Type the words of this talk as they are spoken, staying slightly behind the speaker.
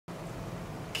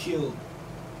Kill.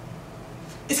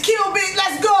 It's Kill Beat,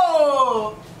 let's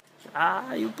go!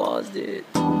 You paused it.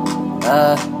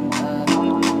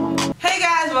 Hey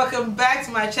guys, welcome back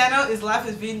to my channel. It's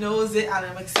Lifeasvknowsit, and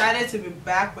I'm excited to be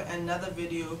back with another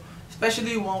video,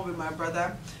 especially one with my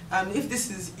brother. If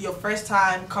this is your first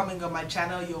time coming on my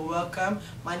channel, you're welcome.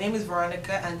 My name is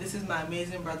Veronica, and this is my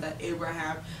amazing brother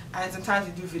Abraham, and sometimes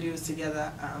we do videos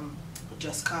together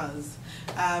just cause.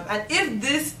 And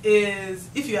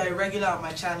if you are a regular on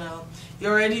my channel, you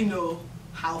already know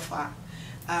how far.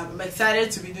 I'm excited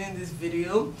to be doing this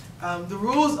video. The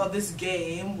rules of this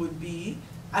game would be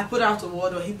I put out a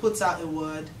word, or he puts out a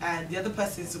word, and the other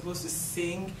person is supposed to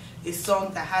sing a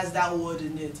song that has that word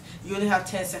in it. You only have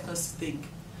 10 seconds to think.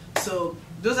 So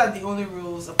those are the only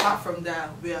rules. Apart from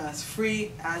that, we are as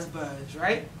free as birds,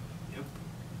 right? Yep.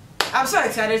 I'm so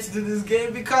excited to do this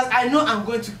game because I know I'm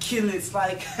going to kill it.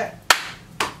 Like,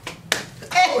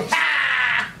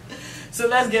 so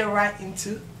let's get right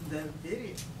into the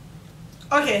video.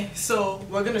 Okay, so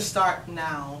we're gonna start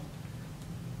now.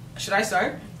 Should I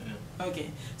start? Yeah.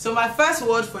 Okay. So my first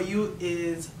word for you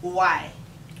is why.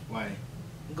 Why?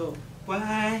 Go.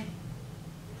 Why?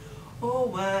 Oh,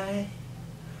 why?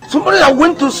 Somebody that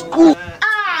went to school.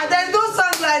 There's no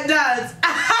song like that.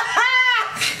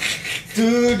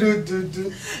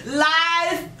 Do.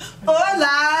 Life, oh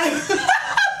life.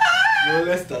 No,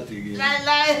 let's start again.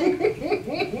 Life.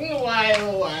 Why,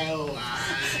 oh why, oh why?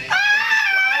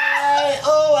 Why,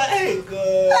 oh why,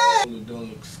 God. Don't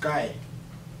look. Sky.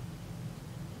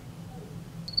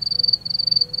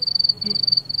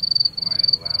 Why,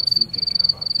 oh why? I'm still thinking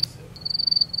about this.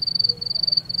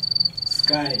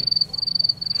 Sky.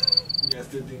 You're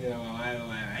still thinking about why, oh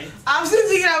why, right? I'm still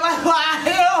thinking about why,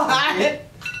 oh why.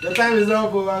 The time is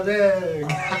up over there.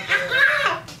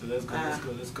 So let's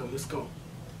go.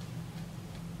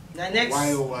 My next,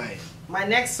 Why, oh why? My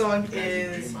next song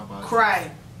is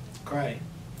Cry. Cry.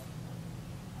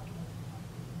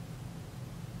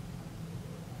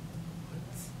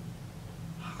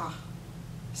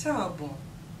 So bon.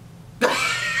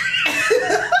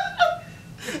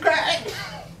 Cry.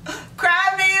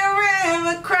 Cry me a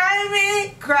river,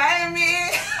 cry me.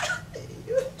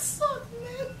 You suck,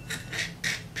 man.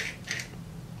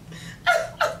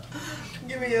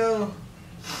 Give me your.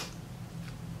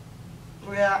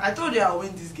 Yeah, I told you I'll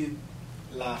win this game.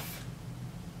 Laugh.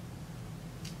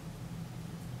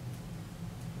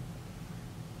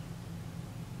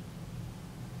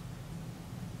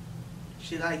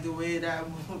 She like the way that I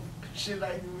move. She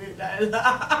like the way that I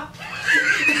laugh.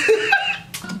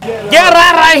 Get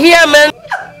right here, man.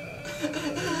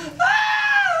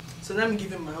 So let me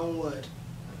give him my own word.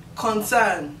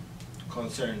 Concern.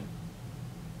 Concern.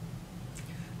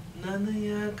 None of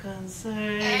your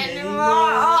concern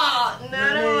Anymore.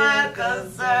 None of my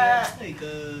concern. Hey,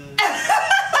 God.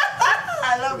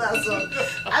 I love that song.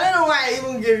 I don't know why I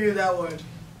even gave you that word.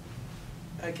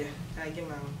 Okay, I give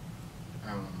my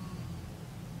own.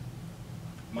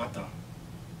 Matter.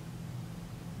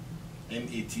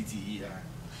 M-A-T-T-E-R.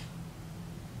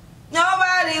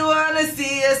 Nobody wanna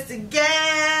see us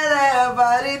together,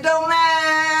 but it don't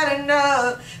matter,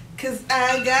 no, 'cause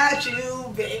I got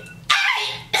you, babe.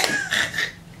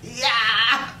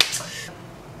 Yeah.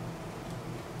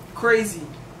 Crazy.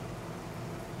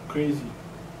 Crazy.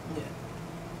 Yeah.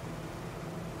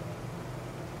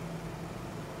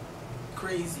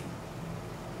 Crazy.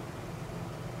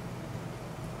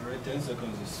 Alright, 10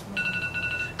 seconds is small.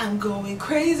 I'm going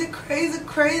crazy, crazy,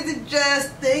 crazy,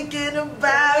 just thinking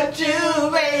about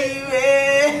you,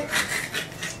 baby.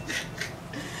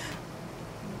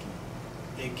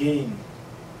 Again.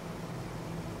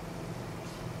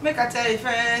 Make I tell your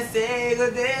friends, say go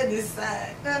there this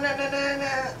side. No.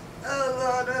 Oh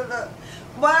Lord.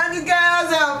 One of the girls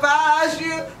that pass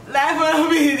you, life will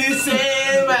be the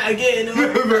same again.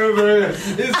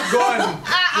 It's gone.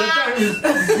 The time is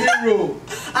 0.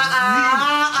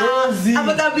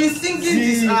 But I've been singing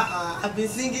this. I've been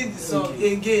singing this song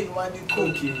again. One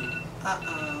Okay.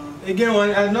 Again,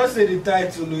 one. I not say the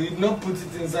title. You did not put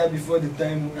it inside before the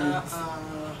time.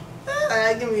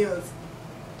 Give me yours.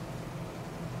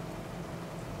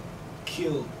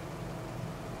 Kill.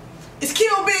 It's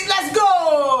Kill Beat. Let's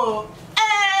go.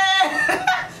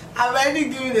 I'm already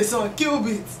giving the song Kill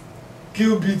Beat.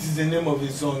 Kill Beat is the name of the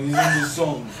song. It's in the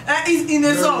song. It's in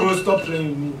the song. No, stop playing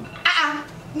with me.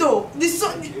 No, this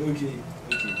song. Okay.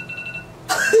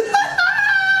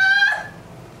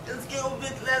 It's Kill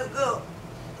Beat. Let's go.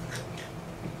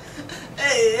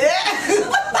 Hey.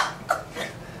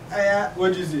 What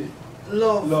did you say?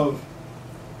 Love.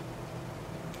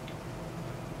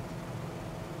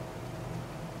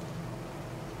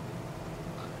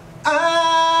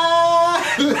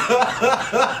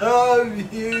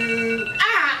 love you.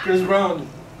 Chris Brown.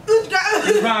 Chris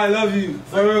Brown, I love you.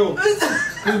 For real.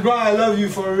 Chris Brown, I love you.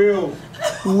 For real.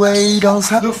 Wait, don't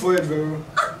stop. Look for it, bro.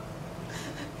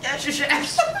 Yeah, sure.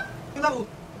 No.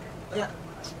 Yeah.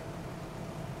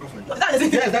 Yes,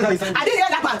 that's how you sign. I didn't hear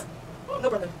that part. No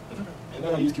problem. And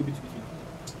that's how you use Cupid to between.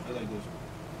 That's how it goes.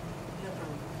 No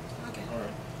problem. Okay.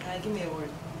 Alright. Give me a word.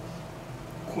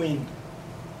 Queen.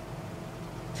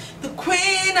 The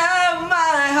queen of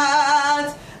my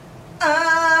heart.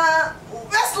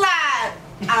 Westlife.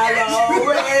 I'll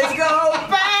always go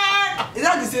back. Is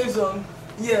that the same song?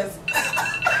 Yes.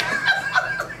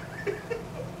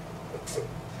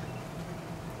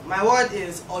 My word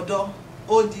is Odo.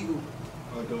 O-D-O.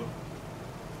 Although.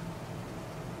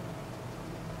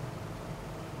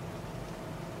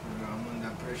 I'm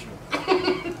under pressure.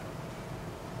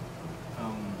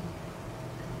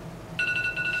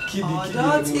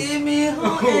 Odo Timmy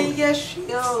Ho and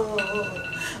Yeshio.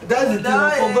 That's the thing,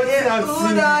 I forgot to have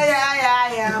seen it.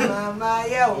 Mama,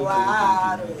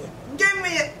 yeah, give me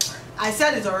it. I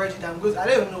said it already, damn good. I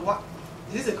don't even know what.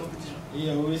 Is this a competition?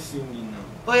 Yeah, always singing now.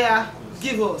 Oh yeah,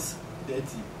 give us.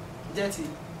 Dirty. Dirty.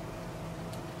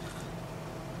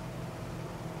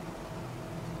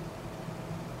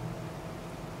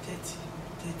 Dirty.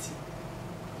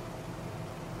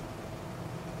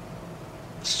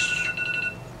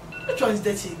 Which one is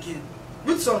dirty again?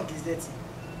 Which song is dirty?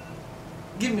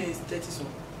 Give me a dirty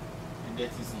song. A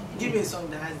dirty song. Give me a song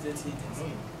that has dirty in it.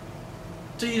 Mm.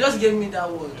 So you just gave me that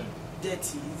word. Yeah. Dirty.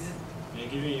 Is it? You're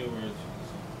giving your words.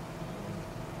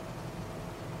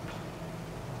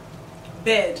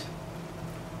 Bed.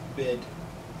 Bed.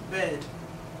 Bed.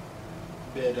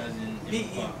 Bed as in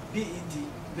B-E-D.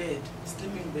 Bed.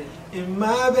 Sleeping bed. In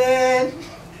my bed.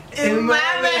 In my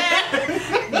bed.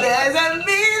 There's a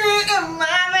meaning in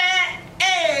my bed.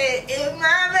 Hey, in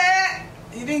my bed.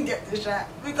 You didn't get the shot.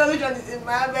 Because which one is in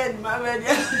my bed? In my bed,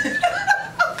 yeah.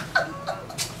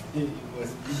 You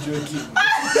must be joking.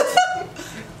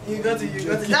 You got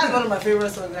it. That's one of my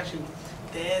favorite songs actually.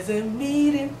 There's a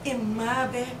meeting in my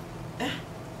bed.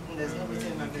 There's no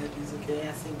meeting in my bed. It's okay.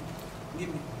 I sing. Give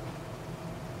me.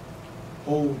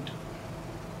 Hold.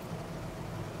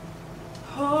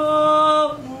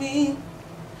 Hold me.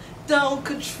 Don't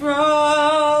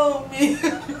control me.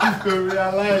 I'm going to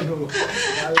realize.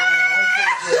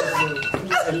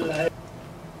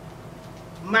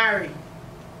 Marry.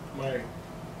 Marry.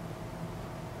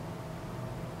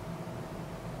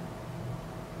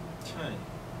 Try.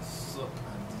 Suck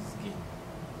at this game.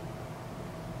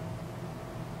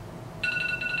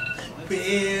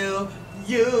 Will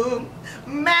you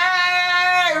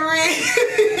marry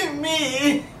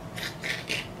me?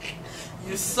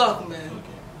 You suck, man. Okay.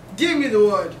 Give me the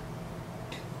word.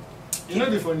 You know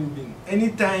the funny thing?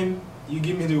 Anytime you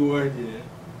give me the word, yeah,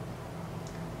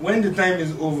 when the time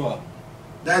is over,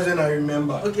 that's when I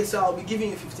remember. Okay, so I'll be giving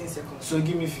you 15 seconds. So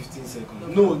give me 15 seconds.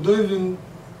 Okay. No, don't even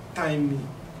time me.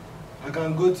 I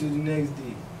can go to the next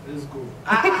day. Let's go.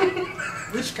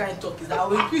 Which kind of talk is that? I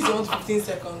will increase you on 15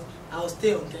 seconds. I'll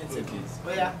stay on 10 Okay. seconds.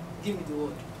 But yeah, give me the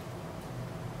word.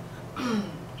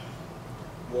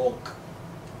 Walk.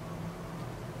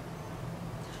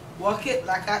 Walk it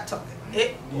like I talk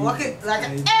it. Walk it like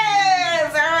I Hey,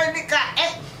 Veronica.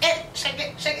 Hey, shake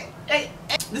it. Hey.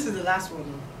 This is the last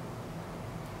one.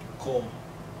 Call.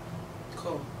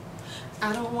 Cool.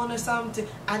 I don't want something.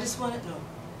 I just want it. No.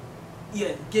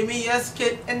 Yeah. Give me your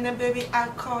skit and then baby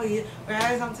I'll call you. Where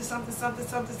something. I just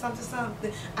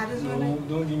No, want it.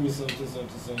 don't give me something. You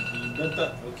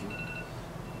better. Okay.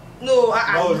 No.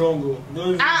 That was wrong, go.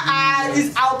 Don't even give me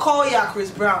It's I'll call you,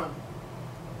 Chris Brown.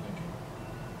 Okay.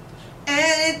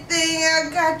 Anything I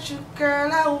got you,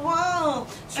 girl, I want.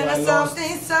 So and I it's lost.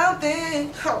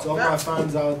 something. To all my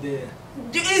fans out there.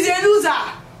 He's a loser.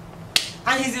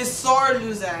 And he's a sore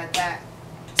loser at that.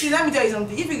 See, let me tell you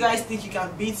something. If you guys think you can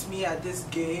beat me at this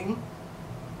game,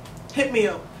 hit me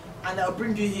up. And I'll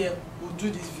bring you here. We'll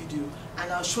do this video.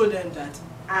 And I'll show them that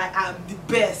I am the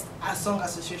best at Song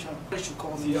Association. Nobody should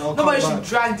call me. See, Nobody should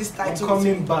drag this I'm title.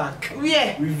 coming back.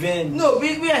 Where? Revenge. No,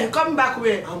 where? Coming back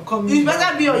where? I'm coming You back.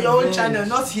 better be on your own Revenge. channel,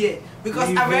 not here. Because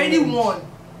I've already Revenge. won.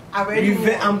 I've already won.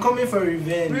 I'm coming for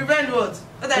revenge. Revenge what?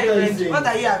 What are you What are you avenging? saying? What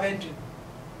are you avenging?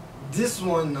 This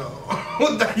one now.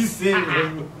 What are you saying, bro?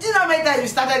 Do you know how many times you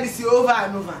started this over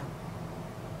and over?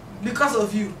 Because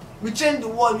of you. We changed the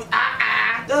world.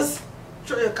 Just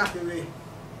throw your cap away.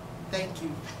 Thank you.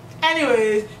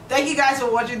 Anyways, thank you guys for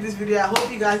watching this video. I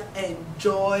hope you guys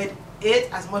enjoyed it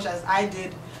as much as I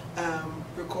did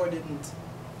recording it.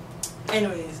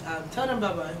 Anyways, tell them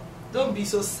bye bye. Don't be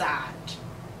so sad.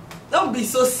 Don't be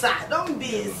so sad. Don't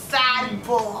be a sad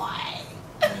boy.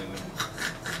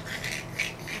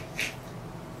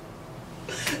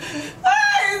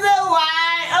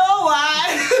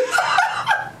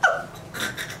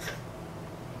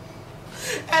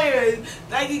 Anyways,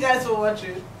 thank you guys for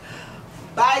watching.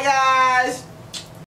 Bye guys.